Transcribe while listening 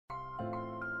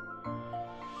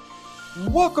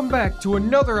Welcome back to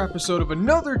another episode of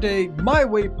Another Day My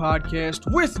Way podcast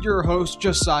with your host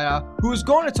Josiah, who is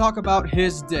going to talk about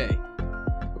his day.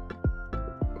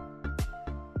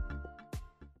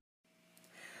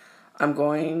 I'm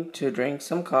going to drink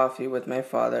some coffee with my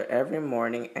father every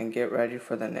morning and get ready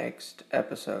for the next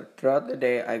episode. Throughout the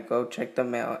day, I go check the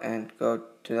mail and go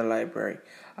to the library.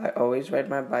 I always ride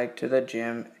my bike to the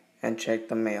gym and check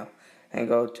the mail and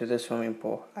go to the swimming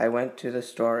pool. I went to the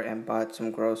store and bought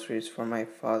some groceries for my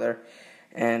father,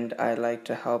 and I like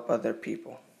to help other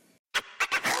people.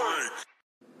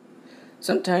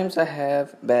 Sometimes I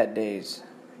have bad days,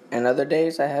 and other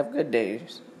days I have good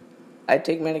days. I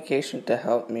take medication to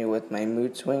help me with my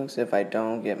mood swings if I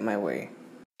don't get my way.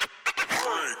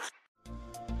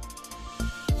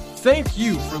 Thank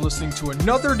you for listening to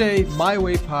Another Day My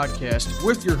Way podcast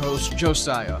with your host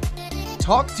Josiah.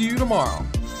 Talk to you tomorrow.